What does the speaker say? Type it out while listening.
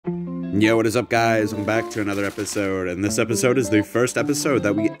Yo, what is up, guys? Welcome back to another episode, and this episode is the first episode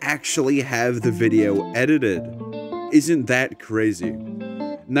that we actually have the video edited. Isn't that crazy?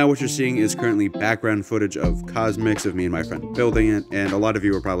 Now what you're seeing is currently background footage of Cozmiks, of me and my friend building it, and a lot of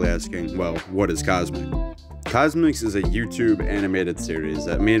you are probably asking, well, what is Cozmik? Cozmiks is a YouTube animated series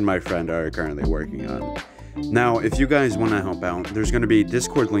that me and my friend are currently working on. Now, if you guys want to help out, there's going to be a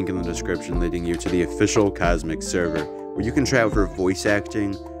Discord link in the description leading you to the official Cozmik server, where you can try out for voice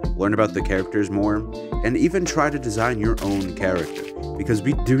acting, learn about the characters more, and even try to design your own character, because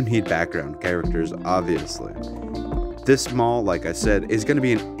we do need background characters, obviously. This mall, like I said, is going to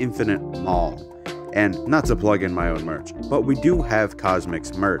be an infinite mall, and not to plug in my own merch, but we do have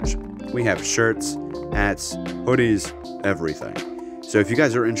Cozmik's merch. We have shirts, hats, hoodies, everything. So if you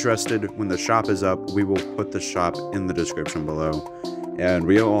guys are interested, when the shop is up, we will put the shop in the description below, and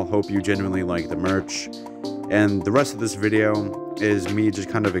we all hope you genuinely like the merch. And the rest of this video is me just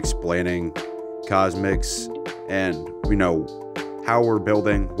kind of explaining Cozmiks and, you know, how we're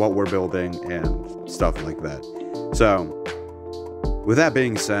building, what we're building, and stuff like that. So, with that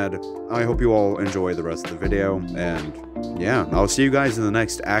being said, I hope you all enjoy the rest of the video, and yeah, I'll see you guys in the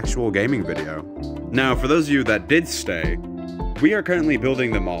next actual gaming video. Now, for those of you that did stay, we are currently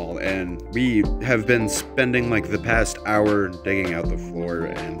building the mall, and we have been spending like the past hour digging out the floor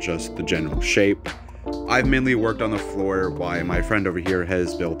and just the general shape. I've mainly worked on the floor while my friend over here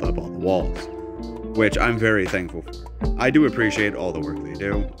has built up all the walls, which I'm very thankful for. I do appreciate all the work they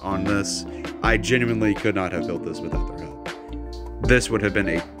do on this. I genuinely could not have built this without their help. This would have been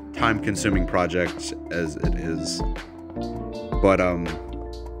a time-consuming project as it is. But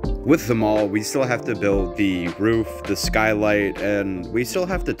with the mall, we still have to build the roof, the skylight, and we still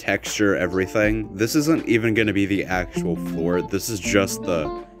have to texture everything. This isn't even going to be the actual floor. This is just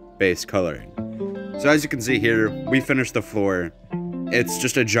the base coloring. So as you can see here, we finished the floor. It's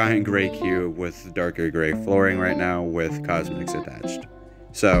just a giant gray cube with darker gray flooring right now with Cozmiks attached.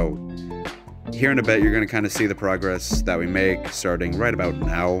 So here in a bit, you're going to kind of see the progress that we make starting right about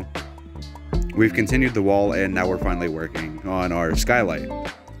now. We've continued the wall, and now we're finally working on our skylight.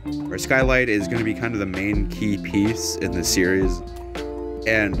 Our skylight is going to be kind of the main key piece in this series.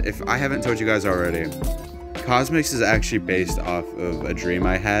 And if I haven't told you guys already, Cozmiks is actually based off of a dream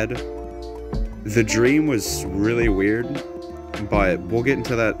I had. The dream was really weird, but we'll get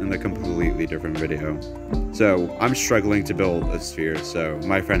into that in a completely different video. So, I'm struggling to build a sphere, so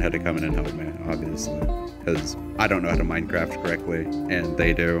my friend had to come in and help me, obviously, because I don't know how to Minecraft correctly, and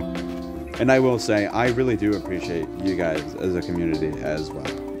they do. And I will say, I really do appreciate you guys as a community as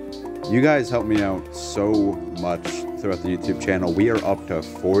well. You guys help me out so much throughout the YouTube channel. We are up to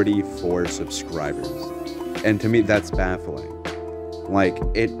 44 subscribers, and to me, that's baffling. Like,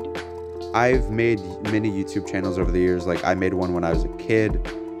 I've made many YouTube channels over the years. Like, I made one when I was a kid,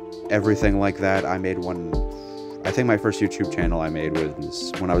 everything like that. I made one, I think my first YouTube channel I made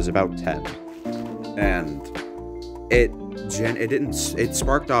was when I was about 10. And it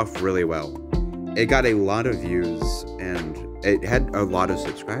sparked off really well. It got a lot of views, and it had a lot of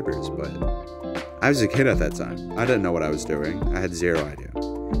subscribers, but I was a kid at that time. I didn't know what I was doing. I had zero idea.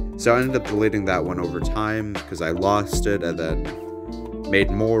 So I ended up deleting that one over time because I lost it, and then made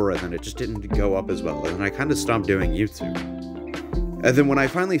more, and then it just didn't go up as well, and I kind of stopped doing YouTube. And then when I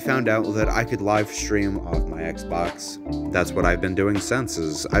finally found out that I could live stream off my Xbox, that's what I've been doing since,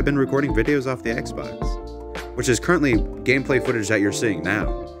 is I've been recording videos off the Xbox, which is currently gameplay footage that you're seeing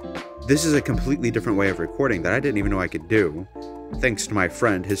now. This is a completely different way of recording that I didn't even know I could do. Thanks to my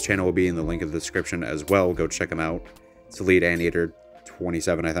friend, his channel will be in the link in the description as well, go check him out. It's Lead Animator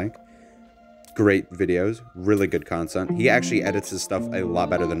 27, I think. Great videos, really good content. He actually edits his stuff a lot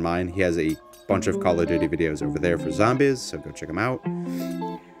better than mine. He has a bunch of Call of Duty videos over there for zombies, so go check him out.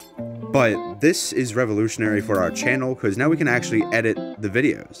 But this is revolutionary for our channel, because now we can actually edit the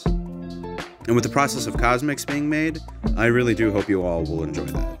videos. And with the process of Cozmiks being made, I really do hope you all will enjoy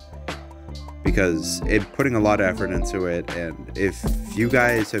that. Because it's putting a lot of effort into it, and if you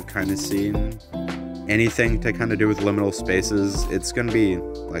guys have kind of seen anything to kind of do with liminal spaces, it's going to be,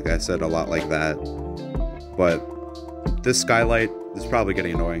 like I said, a lot like that. But this skylight is probably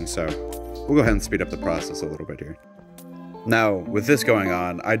getting annoying, so we'll go ahead and speed up the process a little bit here. Now, with this going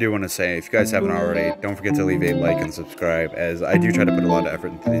on, I do want to say, if you guys haven't already, don't forget to leave a like and subscribe, as I do try to put a lot of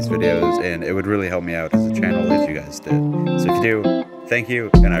effort into these videos, and it would really help me out as a channel if you guys did. So if you do, thank you,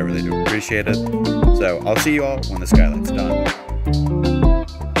 and I really do appreciate it. So I'll see you all when the skylight's done.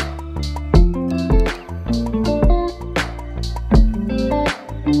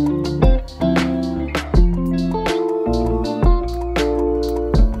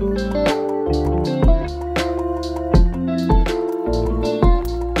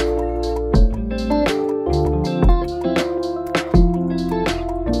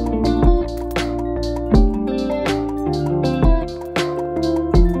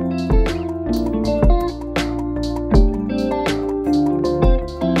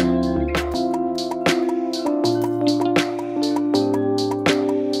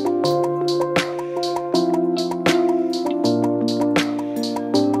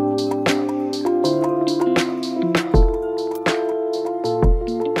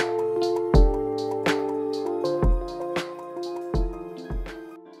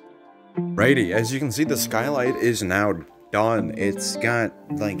 Alrighty, as you can see, the skylight is now done. It's got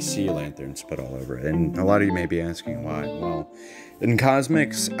like sea lanterns put all over it, and a lot of you may be asking why. Well, in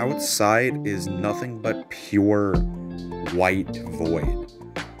Cosmix, outside is nothing but pure white void.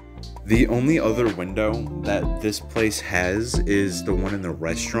 The only other window that this place has is the one in the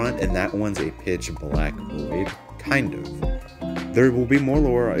restaurant, and that one's a pitch black void, kind of. There will be more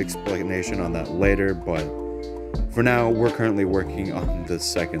lore explanation on that later, but for now, we're currently working on the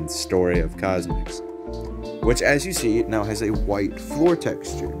second story of Cosmix, which, as you see, now has a white floor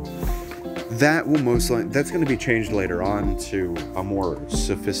texture. That will that's going to be changed later on to a more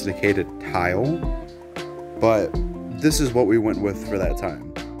sophisticated tile, but this is what we went with for that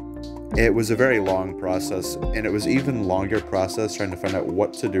time. It was a very long process, and it was even longer process trying to find out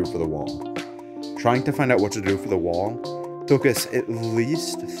what to do for the wall. Trying to find out what to do for the wall took us at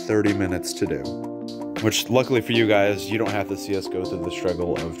least 30 minutes to do. Which, luckily for you guys, you don't have to see us go through the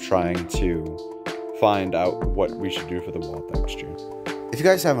struggle of trying to find out what we should do for the wall texture. If you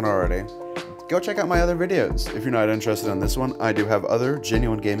guys haven't already, go check out my other videos. If you're not interested in this one, I do have other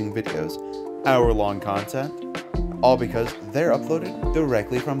genuine gaming videos, hour-long content, all because they're uploaded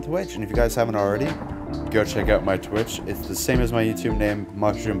directly from Twitch. And if you guys haven't already, go check out my Twitch. It's the same as my YouTube name,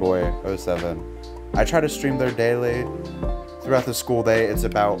 MushroomBoy07. I try to stream there daily. Throughout the school day, it's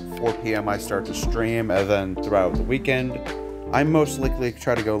about 4 p.m. I start to stream, and then throughout the weekend, I most likely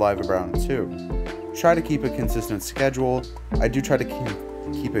try to go live around 2. Try to keep a consistent schedule. I do try to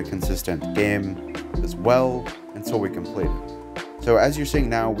keep a consistent game as well until we complete it. So as you're seeing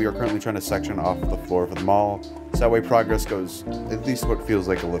now, we are currently trying to section off the floor of the mall, so that way progress goes at least what feels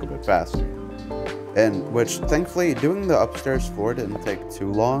like a little bit faster. And which, thankfully, doing the upstairs floor didn't take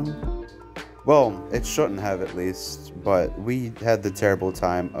too long. Well, it shouldn't have at least, but we had the terrible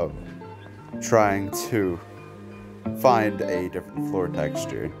time of trying to find a different floor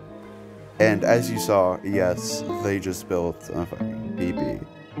texture. And as you saw, yes, they just built a fucking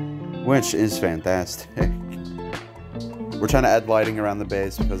BB, which is fantastic. We're trying to add lighting around the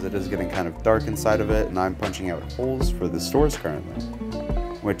base because it is getting kind of dark inside of it, and I'm punching out holes for the stores currently.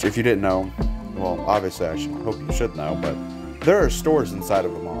 Which, if you didn't know, well, obviously I hope you should know, but there are stores inside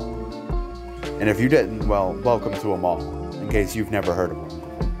of a mall. And if you didn't, well, welcome to a mall, in case you've never heard of one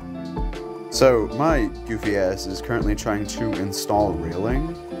before. So, my goofy ass is currently trying to install railing,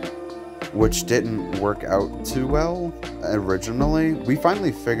 which didn't work out too well originally. We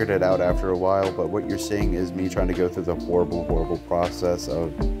finally figured it out after a while, but what you're seeing is me trying to go through the horrible, horrible process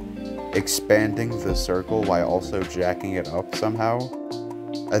of expanding the circle while also jacking it up somehow,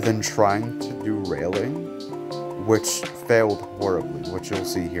 and then trying to do railing, which failed horribly, which you'll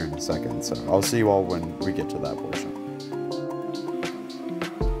see here in a second. So I'll see you all when we get to that portion.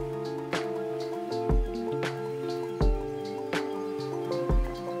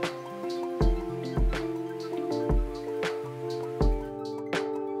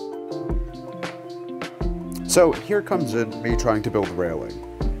 So here comes in me trying to build railing.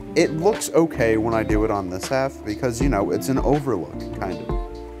 It looks okay when I do it on this half because, you know, it's an overlook, kind of.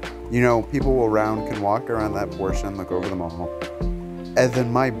 You know, people around can walk around that portion, look over the mall. And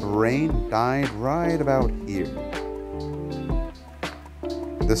then my brain died right about here.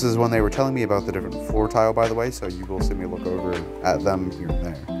 This is when they were telling me about the different floor tile, by the way, so you will see me look over at them here and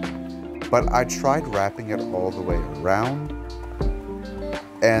there. But I tried wrapping it all the way around,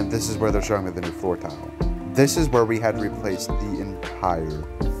 and this is where they're showing me the new floor tile. This is where we had replaced the entire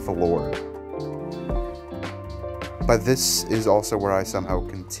floor. But this is also where I somehow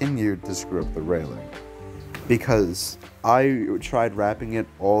continued to screw up the railing, because I tried wrapping it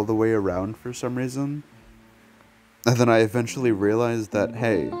all the way around for some reason, and then I eventually realized that,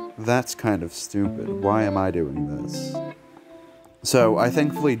 hey, that's kind of stupid. Why am I doing this? So I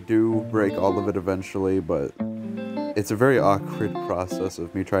thankfully do break all of it eventually, but it's a very awkward process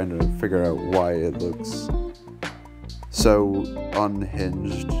of me trying to figure out why it looks so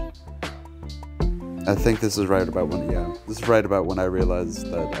unhinged. I think this is right about when, this is right about when I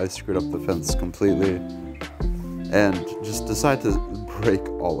realized that I screwed up the fence completely and just decided to break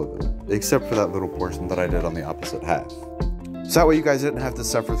all of it, except for that little portion that I did on the opposite half. So that way you guys didn't have to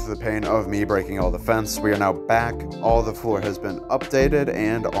suffer through the pain of me breaking all the fence. We are now back, all the floor has been updated,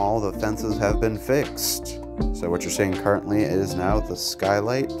 and all the fences have been fixed. So what you're seeing currently is now the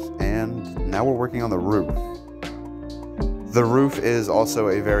skylight, and now we're working on the roof. The roof is also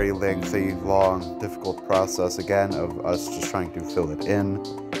a very lengthy, long, difficult process, again, of us just trying to fill it in.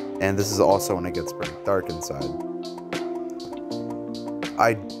 And this is also when it gets pretty dark inside.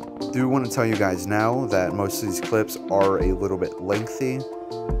 I do want to tell you guys now that most of these clips are a little bit lengthy,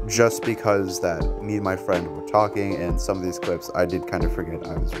 just because that me and my friend were talking, and some of these clips I did kind of forget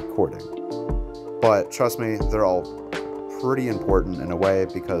I was recording. But trust me, they're all pretty important in a way,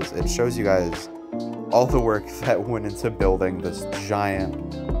 because it shows you guys all the work that went into building this giant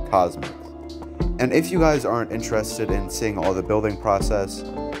cozmik. And if you guys aren't interested in seeing all the building process,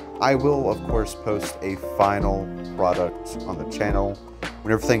 I will of course post a final product on the channel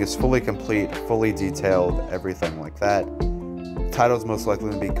when everything is fully complete, fully detailed, everything like that. The title is most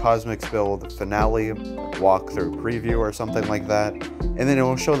likely going to be Cozmik's Build Finale Walkthrough Preview or something like that. And then it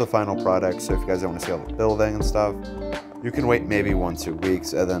will show the final product, so if you guys don't want to see all the building and stuff, you can wait maybe 1-2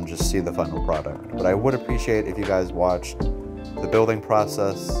 weeks and then just see the final product. But I would appreciate if you guys watched the building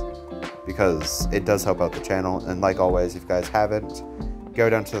process, because it does help out the channel. And like always, if you guys haven't,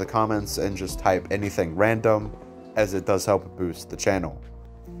 go down to the comments and just type anything random, as it does help boost the channel.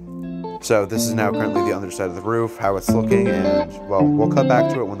 So this is now currently the underside of the roof, how it's looking, and well, we'll cut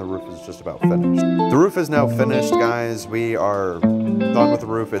back to it when the roof is just about finished. The roof is now finished, guys. We are done with the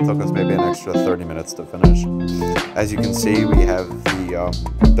roof. It took us maybe an extra 30 minutes to finish. As you can see, we have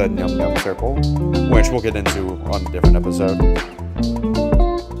the Num Num circle, which we'll get into on a different episode.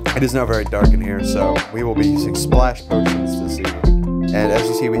 It is now very dark in here, so we will be using splash potions to see. And as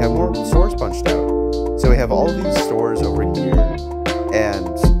you see, we have more stores punched out. So we have all of these stores over here, and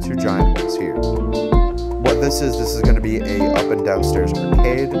 2 giant ones here. What this is going to be a up and downstairs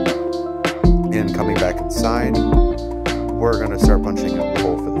arcade. And coming back inside, we're going to start punching out the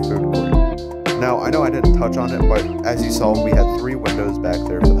hole for the food court. Now, I know I didn't touch on it, but as you saw, we had 3 windows back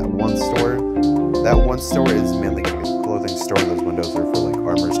there for that one store. That one store is mainly going to be a clothing store. Those windows are for like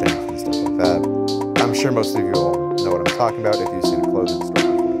armor stands and stuff like that. I'm sure most of you all know what I'm talking about if you've seen a clothing store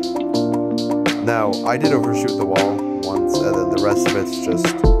before. Now, I did overshoot the wall once, and then the rest of it's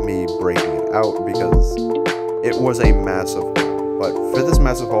just me breaking it out because it was a massive hole. But for this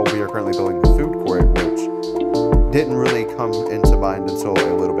massive hole, we are currently building the food court, which didn't really come into mind until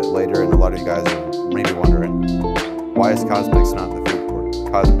a little bit later, and a lot of you guys are maybe wondering, why is Cozmik's not in the food court?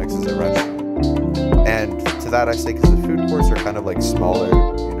 Cozmik's is a restaurant. And to that I say, because the food courts are kind of like smaller,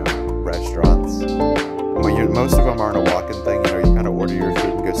 restaurants. When most of them aren't a walk-in thing, you kind of order your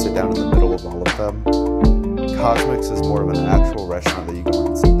food and go sit down in the middle of all of them. Cozmik's is more of an actual restaurant that you go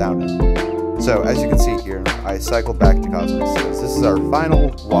and sit down in. So as you can see here, I cycled back to Cozmik's because this is our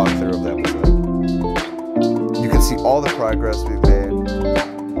final walkthrough of the episode. You can see all the progress we've made.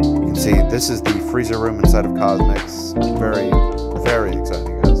 You can see this is the freezer room inside of Cozmik's. Very, very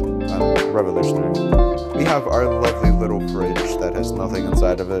exciting, guys. Revolutionary. We have our lovely little fridge that has nothing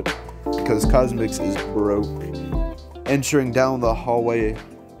inside of it because Cozmik's is broke. Entering down the hallway,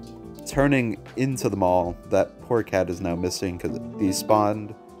 turning into the mall. That poor cat is now missing because it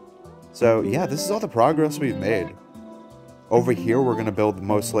despawned. So yeah, this is all the progress we've made. Over here, we're going to build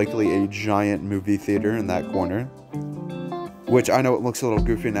most likely a giant movie theater in that corner. Which I know it looks a little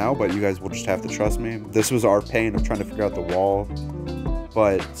goofy now, but you guys will just have to trust me. This was our pain of trying to figure out the wall.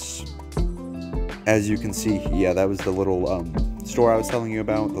 But as you can see, yeah, that was the little store I was telling you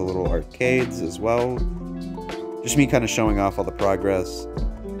about. The little arcades as well. Just me kind of showing off all the progress.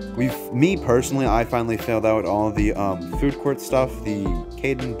 Me personally, I finally filled out all the food court stuff. The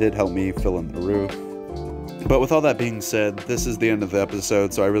Caden did help me fill in the roof. But with all that being said, this is the end of the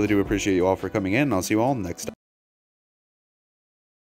episode, so I really do appreciate you all for coming in. I'll see you all next time.